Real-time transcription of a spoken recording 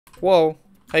Whoa!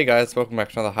 Hey guys, welcome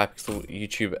back to another Hypixel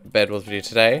YouTube bedwars video.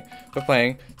 Today, we're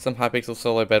playing some Hypixel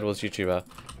solo bedwars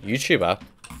YouTuber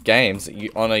games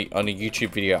on a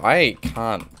YouTube video. I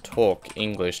can't talk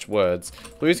English words.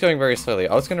 Blue's going very slowly.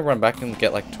 I was going to run back and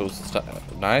get like tools to start.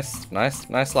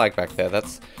 Nice lag back there.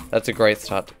 That's a great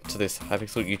start to this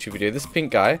Hypixel YouTube video. This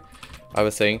pink guy, I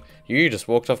was saying, you just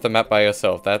walked off the map by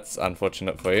yourself. That's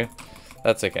unfortunate for you.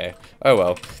 That's okay. Oh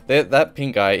well. That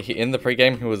pink guy, in the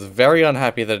pregame, he was very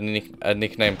unhappy that a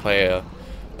nicknamed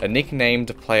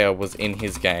player was in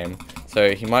his game.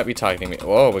 So he might be targeting me.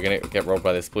 Whoa, we're gonna get rolled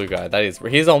by this blue guy.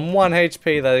 He's on 1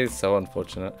 HP. That is so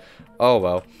unfortunate. Oh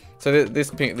well. So this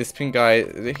pink guy,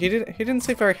 he didn't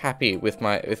seem very happy with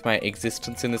my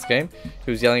existence in this game.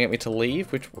 He was yelling at me to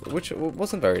leave, which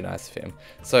wasn't very nice of him.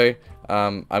 So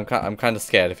I'm kind of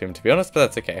scared of him, to be honest, but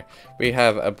that's okay. We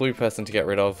have a blue person to get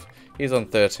rid of. He's on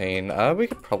 13. We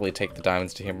could probably take the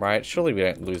diamonds to him, right? Surely we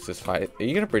don't lose this fight. Are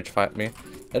you gonna bridge fight me?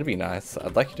 That'd be nice.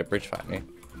 I'd like you to bridge fight me.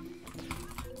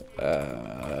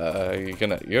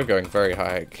 You're going very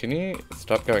high. Can you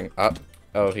stop going up?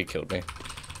 Oh, he killed me.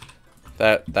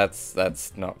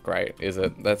 That's not great, is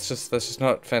it? That's just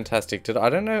not fantastic. I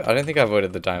don't know. I don't think I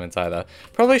avoided the diamonds either.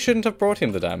 Probably shouldn't have brought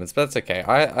him the diamonds, but that's okay.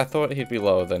 I thought he'd be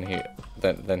lower than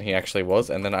he actually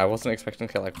was, and then I wasn't expecting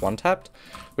to get like one tapped,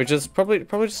 which is probably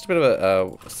just a bit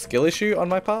of a skill issue on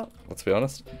my part. Let's be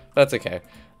honest. That's okay.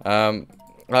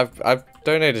 I've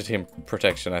donated him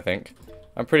protection. I think.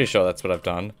 I'm pretty sure that's what I've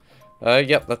done.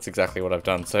 Yep, that's exactly what I've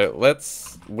done. So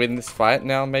let's win this fight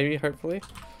now, maybe, hopefully.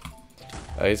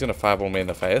 He's going to fireball me in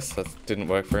the face. That didn't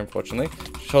work for him, fortunately.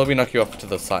 Shall we knock you off to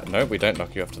the side? No, we don't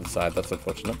knock you off to the side. That's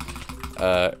unfortunate.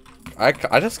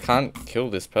 I just can't kill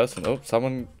this person. Oh,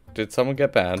 did someone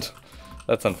get banned?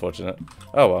 That's unfortunate.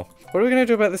 Oh, well. What are we going to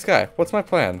do about this guy? What's my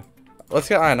plan? Let's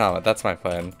get iron armor. That's my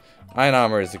plan. Iron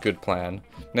armor is a good plan.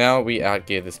 Now we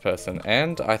outgear this person,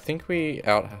 and I think we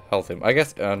out-health him. I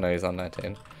guess, oh no, he's on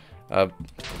 19.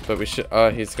 But we should,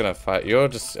 oh, he's gonna fight. You're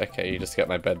just, okay, you just get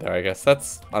my bed there, I guess.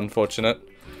 That's unfortunate.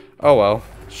 Oh well,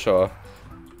 sure.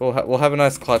 We'll have a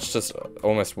nice clutch, just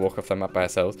almost walk off the map by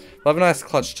ourselves. We'll have a nice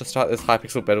clutch to start this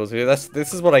Hypixel bedwars video.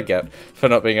 This is what I get for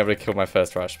not being able to kill my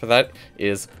first rush. But that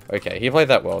is okay. He played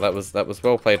that well. That was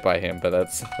well played by him. But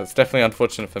that's definitely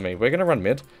unfortunate for me. We're gonna run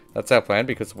mid. That's our plan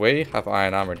because we have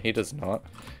iron armor and he does not.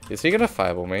 Is he gonna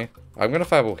fireball me? I'm gonna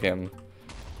fireball him.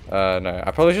 No,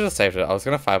 I probably should have saved it. I was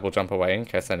gonna fireball jump away in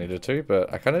case I needed to,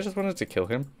 but I kind of just wanted to kill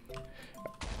him.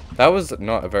 That was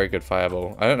not a very good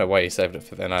fireball. I don't know why he saved it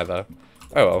for then either.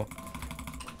 Oh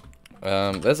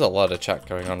well. There's a lot of chat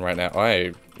going on right now.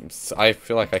 I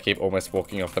feel like I keep almost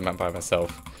walking off the map by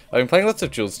myself. I've been playing lots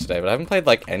of duels today, but I haven't played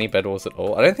like any bedwars at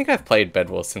all. I don't think I've played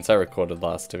bedwars since I recorded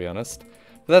last, to be honest.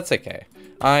 But that's okay.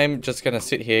 I'm just going to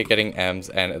sit here getting M's,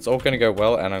 and it's all going to go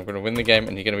well, and I'm going to win the game,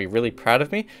 and you're going to be really proud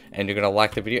of me, and you're going to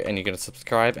like the video, and you're going to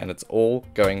subscribe, and it's all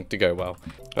going to go well.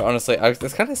 But honestly,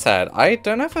 it's kind of sad. I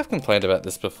don't know if I've complained about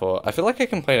this before. I feel like I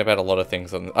complain about a lot of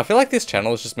things. I feel like this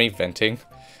channel is just me venting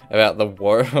about the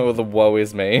woe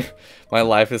is me. My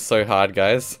life is so hard,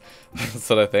 guys,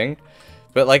 sort of thing.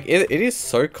 But like, it is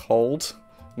so cold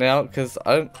now, because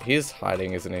he's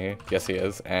hiding, isn't he? Yes, he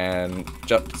is. And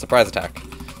surprise attack.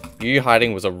 You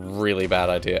hiding was a really bad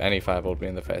idea, and he fireballed me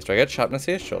in the face. Do I get sharpness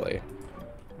here? Surely.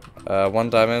 1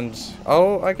 diamond.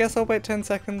 Oh, I guess I'll wait 10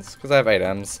 seconds, because I have 8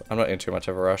 Ms. I'm not in too much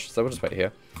of a rush, so we'll just wait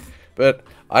here. But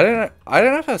I don't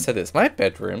know if I've said this. My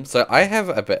bedroom. So I have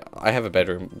a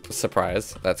bedroom.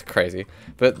 Surprise. That's crazy.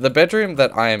 But the bedroom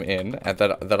that I am in and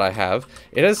that I have,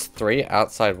 it has 3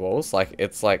 outside walls. Like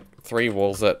it's like 3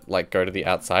 walls that like go to the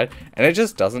outside, and it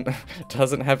just doesn't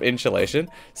have insulation.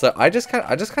 So I just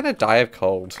kind of die of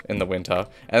cold in the winter,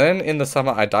 and then in the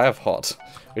summer I die of hot,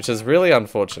 which is really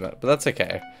unfortunate. But that's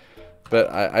okay. But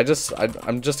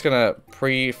I'm just gonna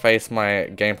preface my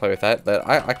gameplay with that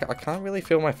I can't really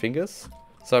feel my fingers,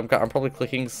 so I'm probably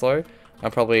clicking slow. I'm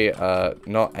probably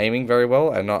not aiming very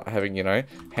well and not having, you know,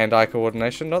 hand-eye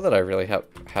coordination. Not that I really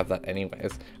have that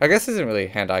anyways. I guess this isn't really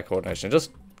hand-eye coordination,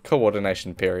 just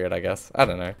coordination period, I guess. I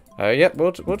don't know. Yep,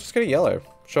 we'll just go to yellow.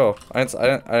 Sure. I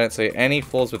don't see any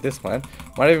flaws with this plan.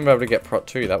 Might even be able to get prot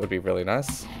 2. That would be really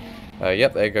nice.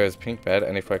 Yep, there goes pink bed,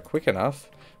 and if we're quick enough,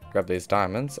 grab these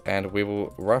diamonds, and we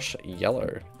will rush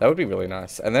yellow. That would be really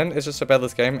nice. And then it's just a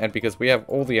bedless game, and because we have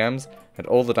all the M's and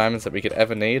all the diamonds that we could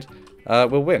ever need,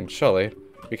 we'll win, surely.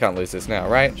 We can't lose this now,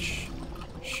 right?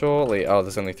 Surely. Oh,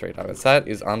 there's only 3 diamonds. That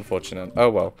is unfortunate. Oh,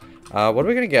 well. What are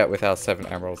we going to get with our 7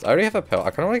 emeralds? I already have a pearl. I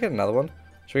kind of want to get another one.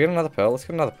 Should we get another pearl? Let's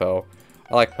get another pearl.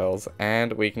 I like pearls.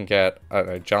 And we can get, I don't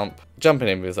know, jump and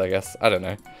invis, I guess. I don't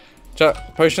know.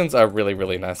 Potions are really,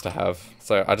 really nice to have.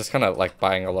 So I just kind of like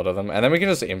buying a lot of them. And then we can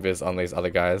just invis on these other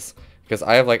guys. Because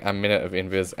I have like a minute of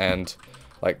invis and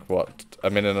like what, a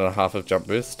minute and a half of jump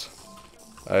boost.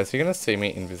 Is he going to see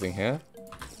me invising here?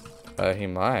 He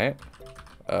might.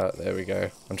 There we go.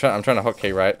 I'm trying to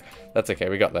hotkey right. That's okay,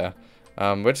 we got there.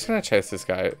 We're just going to chase this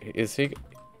guy. Is he...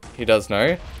 He does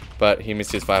know, but he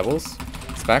missed his fireballs.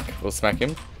 Smack. We'll smack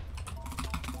him.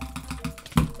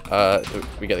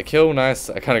 We get the kill, nice.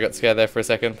 I kind of got scared there for a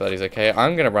second, but he's okay.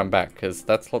 I'm going to run back, because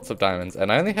that's lots of diamonds.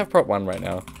 And I only have prot 1 right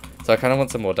now, so I kind of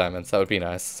want some more diamonds. That would be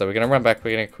nice. So we're going to run back,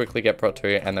 we're going to quickly get prot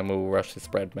 2, and then we'll rush this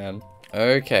red man.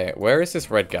 Okay, where is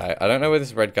this red guy? I don't know where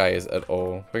this red guy is at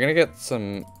all. We're going to get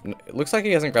some... It looks like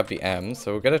he hasn't grabbed the M's,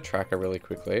 so we'll get a tracker really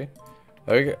quickly.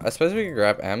 Okay, I suppose we could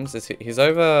grab M's. He's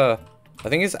over... I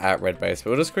think he's at red base,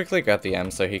 but we'll just quickly grab the M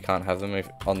so he can't have them if,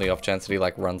 on the off chance that he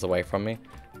like runs away from me.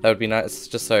 That would be nice,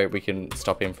 just so we can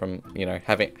stop him from, you know,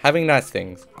 having nice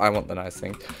things. I want the nice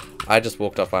things. I just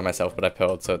walked off by myself, but I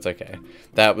pearled, so it's okay.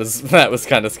 That was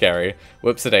kind of scary.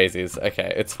 Whoops-a-daisies.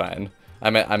 Okay, it's fine. I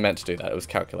meant to do that. It was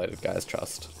calculated, guys.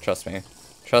 Trust me.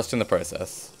 Trust in the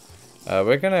process.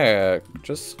 We're gonna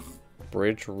just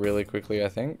bridge really quickly, I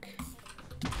think.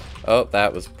 Oh,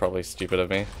 that was probably stupid of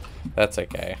me. That's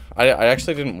okay. I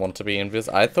actually didn't want to be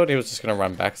invis. I thought he was just gonna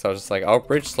run back, so I was just like, I'll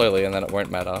bridge slowly and then it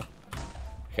won't matter.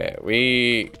 Okay,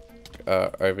 we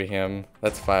over him.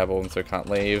 Let's fireball him so he can't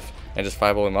leave. And just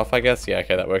fireball him off, I guess. Yeah,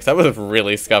 okay, that works. That would have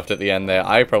really scuffed at the end there.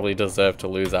 I probably deserve to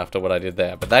lose after what I did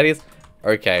there. But that is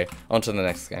okay. On to the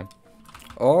next game.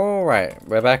 Alright,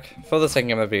 we're back for the second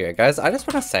game of the video. Guys, I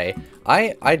just want to say,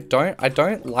 I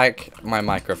don't like my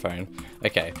microphone.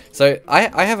 Okay, so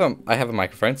I have a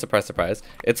microphone, surprise, surprise.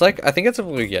 It's like, I think it's a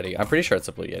Blue Yeti. I'm pretty sure it's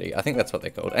a Blue Yeti. I think that's what they're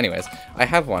called. Anyways, I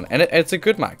have one, and it's a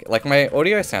good mic. Like, my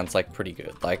audio sounds, like, pretty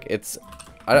good. Like, it's...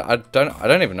 I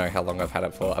don't even know how long I've had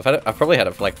it for. I've probably had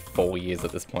it for, like, 4 years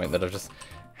at this point that I've just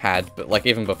had, but, like,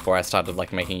 even before I started,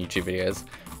 like, making YouTube videos.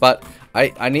 But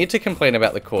I need to complain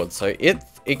about the cord. So it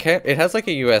has like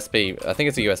a USB, I think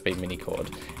it's a USB mini cord,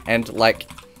 and like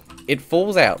it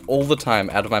falls out all the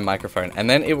time out of my microphone, and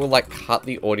then it will like cut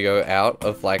the audio out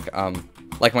of like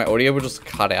my audio will just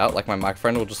cut out, like my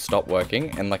microphone will just stop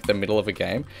working in like the middle of a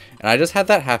game. And I just had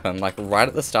that happen like right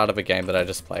at the start of a game that I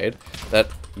just played.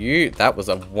 That was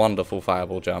a wonderful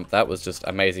fireball jump. That was just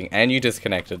amazing. And you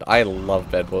disconnected. I love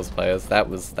bedwars players. That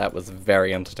was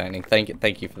very entertaining.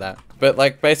 Thank you for that. But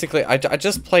like basically I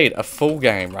just played a full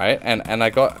game, right? And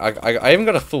I even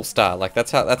got a full star. Like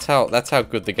that's how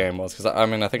good the game was, cuz I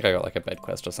mean I think I got like a bed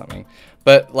quest or something.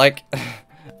 But like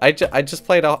I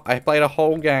played a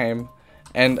whole game.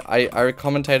 And I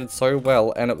commentated so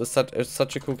well, and it was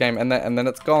such a cool game, and then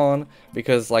it's gone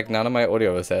because like none of my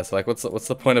audio was there. So like, what's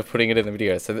the point of putting it in the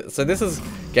video? So this is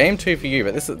game 2 for you,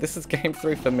 but this is game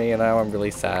 3 for me, and now I'm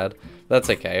really sad. That's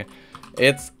okay,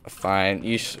 it's fine.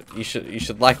 You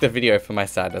should like the video for my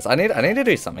sadness. I need to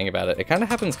do something about it. It kind of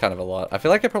happens kind of a lot. I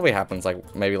feel like it probably happens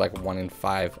like maybe like 1 in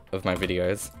 5 of my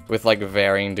videos with like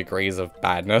varying degrees of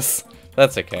badness.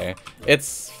 That's okay.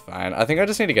 It's fine. I think I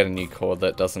just need to get a new cord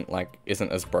that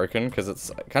isn't as broken, because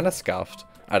it's kind of scuffed.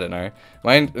 I don't know.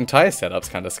 My entire setup's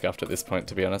kind of scuffed at this point,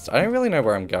 to be honest. I don't really know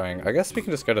where I'm going. I guess we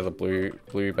can just go to the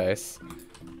blue base.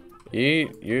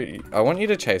 I want you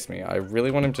to chase me. I really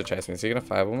want him to chase me. Is he gonna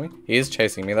fireball me? He is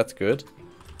chasing me. That's good.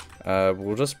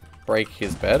 We'll just break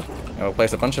his bed, and we'll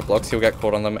place a bunch of blocks. He'll get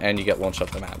caught on them, and you get launched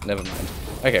off the map. Never mind.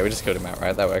 Okay, we just killed him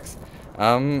outright. That works.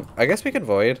 I guess we could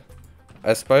void.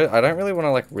 I suppose I don't really want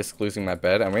to like risk losing my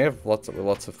bed, and we have lots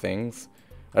of things.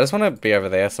 I just want to be over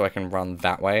there so I can run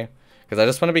that way, because I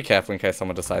just want to be careful in case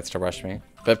someone decides to rush me.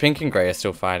 But pink and grey are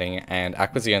still fighting, and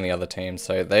Aqua's the only other team,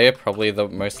 so they are probably the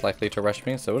most likely to rush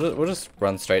me. So we'll just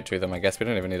run straight to them. I guess we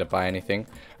don't even need to buy anything.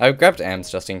 I grabbed Ams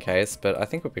just in case, but I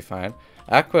think we'll be fine.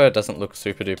 Aqua doesn't look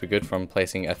super duper good from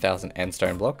placing 1,000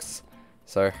 endstone blocks.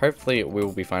 So hopefully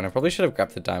we'll be fine. I probably should have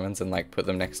grabbed the diamonds and like put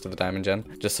them next to the diamond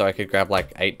gen, just so I could grab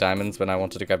like 8 diamonds when I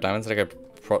wanted to grab diamonds, and I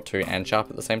could prot 2 and sharp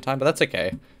at the same time, but that's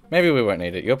okay. Maybe we won't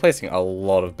need it. You're placing a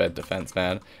lot of bed defense,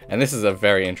 man, and this is a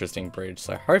very interesting bridge,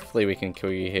 so hopefully we can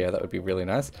kill you here. That would be really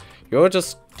nice. You're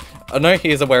just... I know he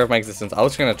is aware of my existence. I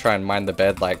was going to try and mine the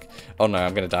bed like... Oh no,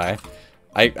 I'm going to die.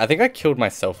 I think I killed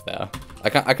myself there. I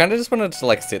kind of just wanted to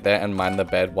like sit there and mine the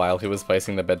bed while he was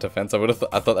placing the bed defense. I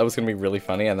thought that was gonna be really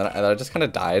funny, and then I just kind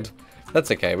of died. That's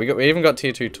okay. We even got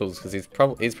tier 2 tools, because he's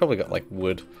probably got like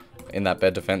wood in that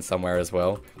bed defense somewhere as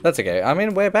well. That's okay. I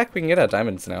mean, we're back. We can get our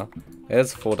diamonds now.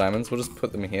 There's 4 diamonds. We'll just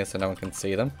put them here so no one can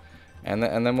see them. And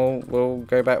then we'll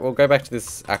go back. We'll go back to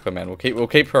this Aquaman. We'll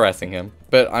keep harassing him.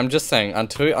 But I'm just saying,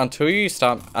 until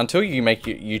you make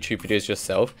YouTube videos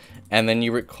yourself, and then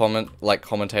you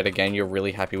commentate a game you're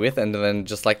really happy with, and then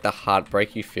just like the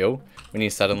heartbreak you feel when you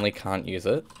suddenly can't use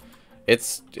it.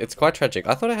 It's quite tragic.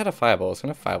 I thought I had a fireball. I was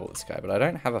going to fireball this guy, but I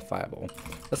don't have a fireball.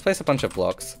 Let's place a bunch of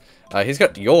blocks.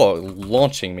 You're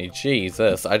launching me.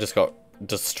 Jesus, I just got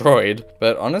destroyed.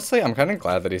 But honestly, I'm kind of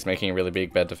glad that he's making a really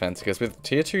big bed defense, because with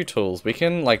tier 2 tools, we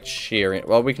can like shear in.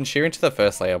 Well, we can shear into the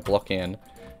first layer, block in,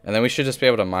 and then we should just be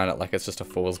able to mine it like it's just a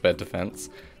fool's bed defense.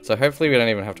 So hopefully we don't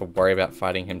even have to worry about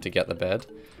fighting him to get the bed.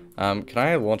 Can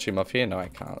I launch him off here? No, I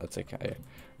can't. That's okay.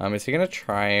 Is he going to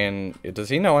try and... Does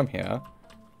he know I'm here?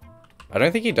 I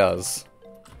don't think he does.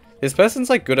 This person's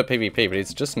like good at PvP, but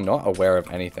he's just not aware of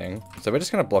anything. So we're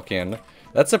just going to block in.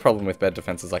 That's the problem with bed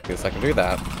defenses like this. I can do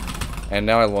that. And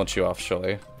now I launch you off,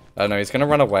 surely. No, he's going to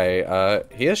run away.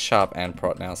 He is sharp and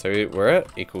prot now, so we're at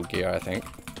equal gear, I think.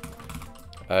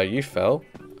 You fell.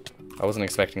 I wasn't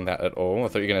expecting that at all. I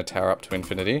thought you were going to tower up to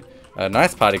infinity.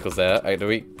 Nice particles there. Do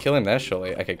we kill him there,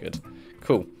 surely? Okay, good.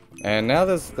 Cool. And now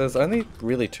there's only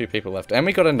really 2 people left. And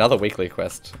we got another weekly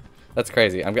quest. That's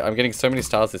crazy. I'm getting so many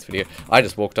stars this video. I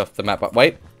just walked off the map. But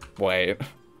wait.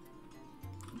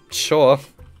 Sure.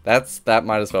 That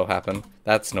might as well happen.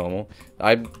 That's normal.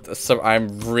 I'm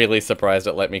really surprised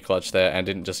it let me clutch there and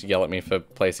didn't just yell at me for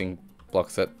placing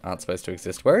blocks that aren't supposed to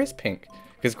exist. Where is pink?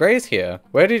 Because grey is here.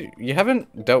 You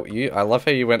haven't dealt... I love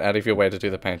how you went out of your way to do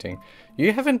the painting.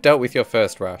 You haven't dealt with your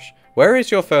first rush. Where is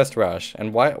your first rush?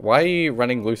 And why are you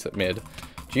running loose at mid?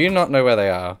 Do you not know where they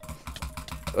are?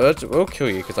 We'll kill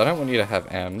you, because I don't want you to have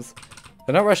Ms.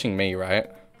 They're not rushing me, right?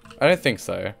 I don't think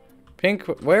so. Pink,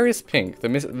 where is Pink? The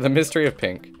mystery of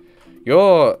Pink.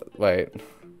 I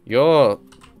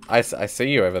see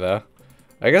you over there.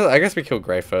 I guess we kill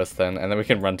Grey first then, and then we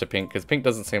can run to Pink, because Pink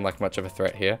doesn't seem like much of a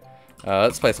threat here.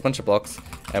 Let's place a bunch of blocks,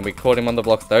 and we caught him on the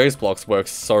blocks. Those blocks work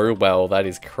so well, that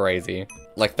is crazy.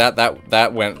 Like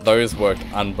those worked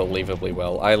unbelievably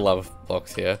well. I love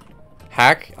blocks here.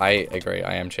 Hack, I agree,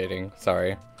 I am cheating.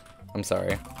 Sorry. I'm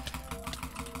sorry.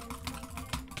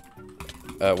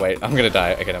 Wait, I'm gonna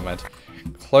die. Okay, never mind.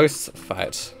 Close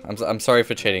fight. I'm sorry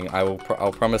for cheating. I'll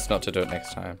promise not to do it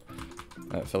next time.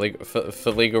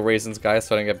 For legal reasons, guys,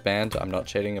 so I don't get banned. I'm not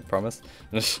cheating, I promise.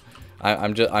 I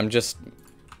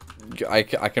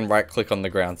can right click on the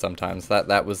ground sometimes.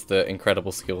 That was the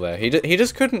incredible skill there. He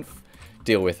just couldn't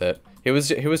deal with it. He was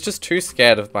just too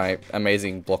scared of my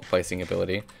amazing block placing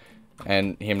ability.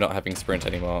 And him not having sprint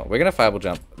anymore. We're gonna fireball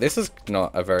jump. This is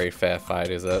not a very fair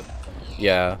fight, is it?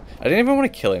 Yeah. I didn't even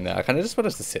want to kill him there. I kind of just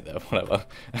wanted to sit there. Whatever.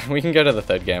 We can go to the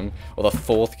 3rd game. Or the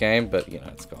 4th game, but, you know,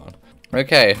 it's gone.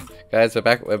 Okay, guys, we're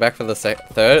back for the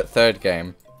third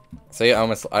game. See, I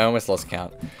almost lost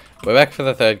count. We're back for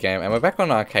the 3rd game, and we're back on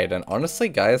arcade. And honestly,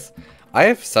 guys, I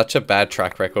have such a bad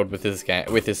track record with this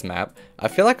map. I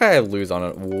feel like I lose on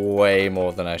it way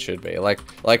more than I should be. Like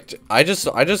I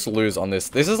just lose on this.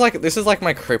 This is like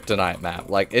my kryptonite map.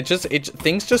 Like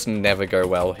things just never go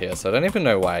well here. So I don't even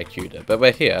know why I queued it. But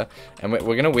we're here, and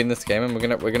we're gonna win this game, and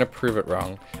we're gonna prove it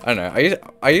wrong. I don't know.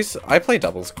 I play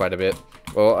doubles quite a bit.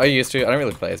 Well, I used to. I don't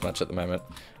really play as much at the moment.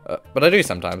 But I do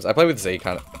sometimes. I play with Z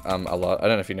kind of a lot. I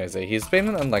don't know if you know Z. He's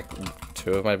been in like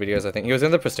 2 of my videos, I think. He was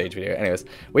in the Prestige video. Anyways,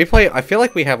 we play. I feel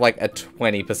like we have like a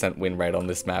 20% win rate on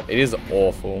this map. It is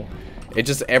awful.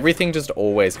 Everything just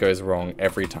always goes wrong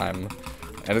every time.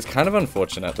 And it's kind of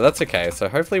unfortunate, but that's okay. So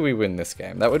hopefully we win this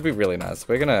game. That would be really nice.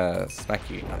 We're gonna smack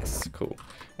you. Nice. Cool.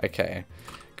 Okay.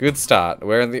 Good start.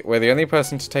 We're the only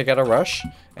person to take out a rush,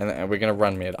 and we're gonna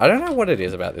run mid. I don't know what it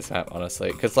is about this map,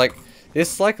 honestly, because like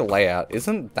this like layout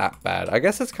isn't that bad. I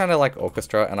guess it's kind of like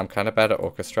Orchestra, and I'm kind of bad at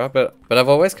Orchestra, but I've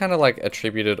always kind of like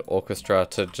attributed Orchestra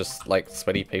to just like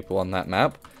sweaty people on that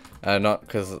map, not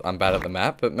because I'm bad at the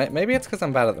map, but maybe it's because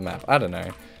I'm bad at the map. I don't know.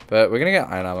 But we're gonna get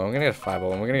iron armor, we're gonna get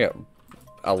fireball, and we're gonna get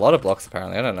a lot of blocks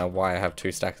apparently. I don't know why I have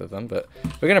 2 stacks of them, but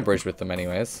we're gonna bridge with them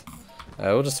anyways.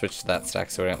 We'll just switch to that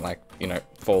stack so we don't, like, you know,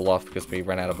 fall off because we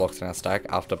ran out of blocks in our stack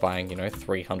after buying, you know,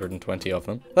 320 of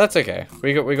them. That's okay.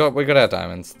 We got our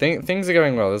diamonds. Things are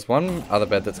going well. There's 1 other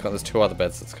bed that's gone. There's 2 other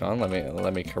beds that's gone.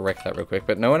 Let me correct that real quick.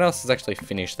 But no one else has actually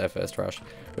finished their first rush,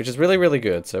 which is really, really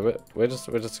good. So we're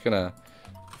just gonna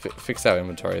fix our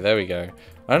inventory. There we go.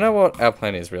 I don't know what our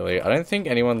plan is really. I don't think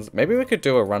anyone's. Maybe we could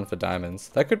do a run for diamonds.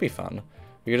 That could be fun.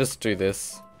 We could just do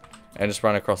this and just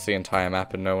run across the entire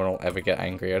map and no one will ever get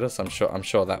angry at us. I'm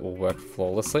sure that will work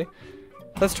flawlessly.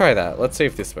 Let's try that. Let's see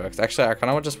if this works. Actually, I kind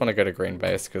of just want to go to green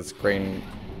base because green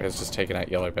has just taken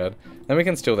out yellow bed. Then we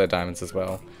can steal their diamonds as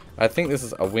well. I think this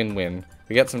is a win-win.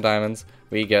 We get some diamonds,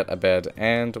 we get a bed,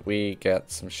 and we get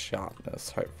some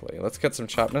sharpness, hopefully. Let's get some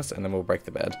sharpness and then we'll break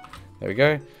the bed. There we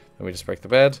go. Then we just break the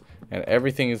bed and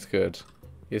everything is good.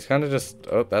 He's kind of just...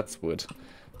 Oh, that's wood.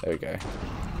 There we go.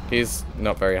 He's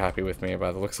not very happy with me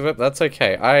by the looks of it. That's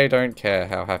okay. I don't care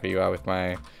how happy you are with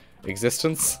my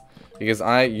existence, because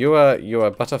you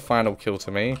are but a final kill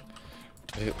to me,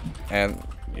 and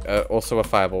also a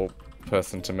fireball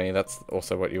person to me. That's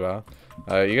also what you are.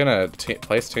 You're gonna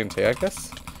place TNT, I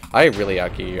guess. I really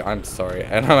argue you. I'm sorry,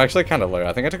 and I'm actually kind of low.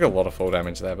 I think I took a lot of fall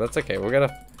damage there, but that's okay. We'll get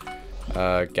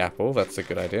a gapple. That's a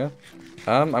good idea.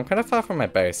 I'm kind of far from my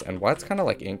base, and white's kind of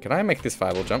like in. Can I make this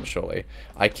fireball jump? Surely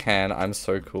I can. I'm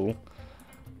so cool.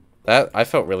 I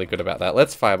felt really good about that.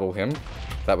 Let's fireball him.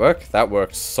 That work? That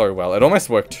worked so well. It almost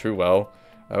worked too well.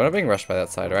 We're not being rushed by that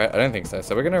side, right? I don't think so.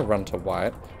 So we're gonna run to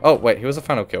white. Oh wait, he was a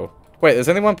final kill. Wait, there's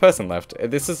only one person left.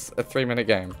 This is a 3-minute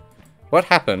game. What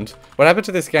happened? What happened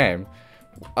to this game?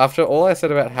 After all I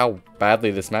said about how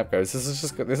badly this map goes, this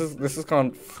has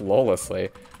gone flawlessly.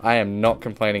 I am not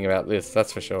complaining about this,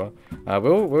 that's for sure.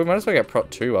 We might as well get prot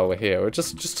 2 while we're here. We're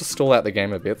just to stall out the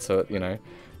game a bit, so it, you know,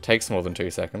 takes more than 2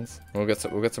 seconds. We'll get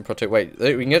some prot 2. Wait,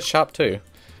 we can get sharp 2.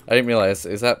 I didn't realize.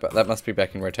 Is that must be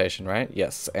back in rotation, right?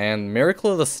 Yes. And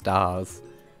Miracle of the Stars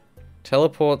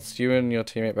teleports you and your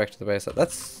teammate back to the base.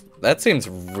 That seems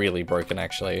really broken,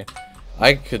 actually.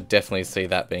 I could definitely see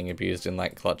that being abused in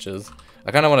like clutches.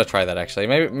 I kind of want to try that actually.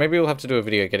 Maybe we'll have to do a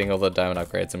video getting all the diamond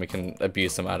upgrades and we can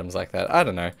abuse some items like that. I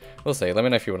don't know. We'll see. Let me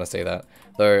know if you want to see that.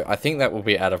 Though I think that will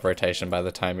be out of rotation by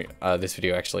the time this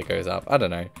video actually goes up. I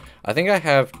don't know. I think I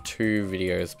have 2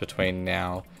 videos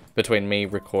between me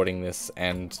recording this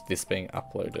and this being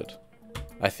uploaded.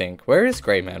 I think. Where is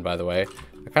Greyman, by the way?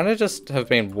 I kind of just have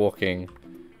been walking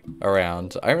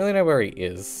around. I don't really know where he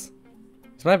is.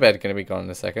 Is my bed going to be gone in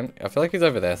a second? I feel like he's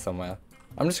over there somewhere.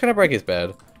 I'm just going to break his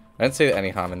bed. I don't see any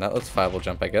harm in that. Let's fireball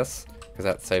jump, I guess, because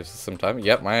that saves us some time.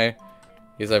 Yep,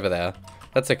 he's over there.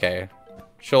 That's okay.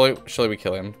 Surely we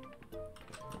kill him.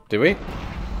 Do we?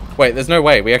 Wait, there's no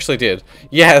way. We actually did.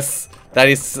 Yes! That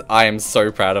is... I am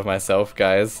so proud of myself,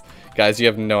 guys. Guys, you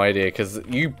have no idea, because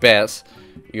you bet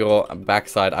your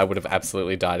backside I would have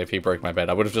absolutely died if he broke my bed.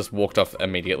 I would have just walked off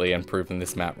immediately and proven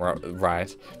this map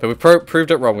right. But we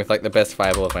proved it wrong with like the best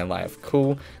fireball of my life.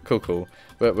 Cool.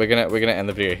 But we're gonna end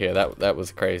the video here. That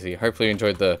was crazy. Hopefully you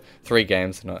enjoyed the 3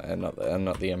 games and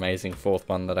not the amazing 4th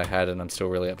one that I had and I'm still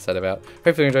really upset about.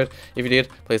 Hopefully you enjoyed. If you did,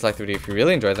 please like the video. If you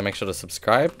really enjoyed, then make sure to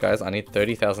subscribe, guys. I need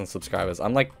 30,000 subscribers.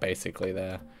 I'm like basically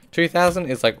there. 2,000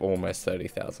 is like almost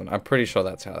 30,000. I'm pretty sure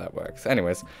that's how that works.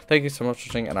 Anyways, thank you so much for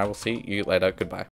watching, and I will see you later. Goodbye.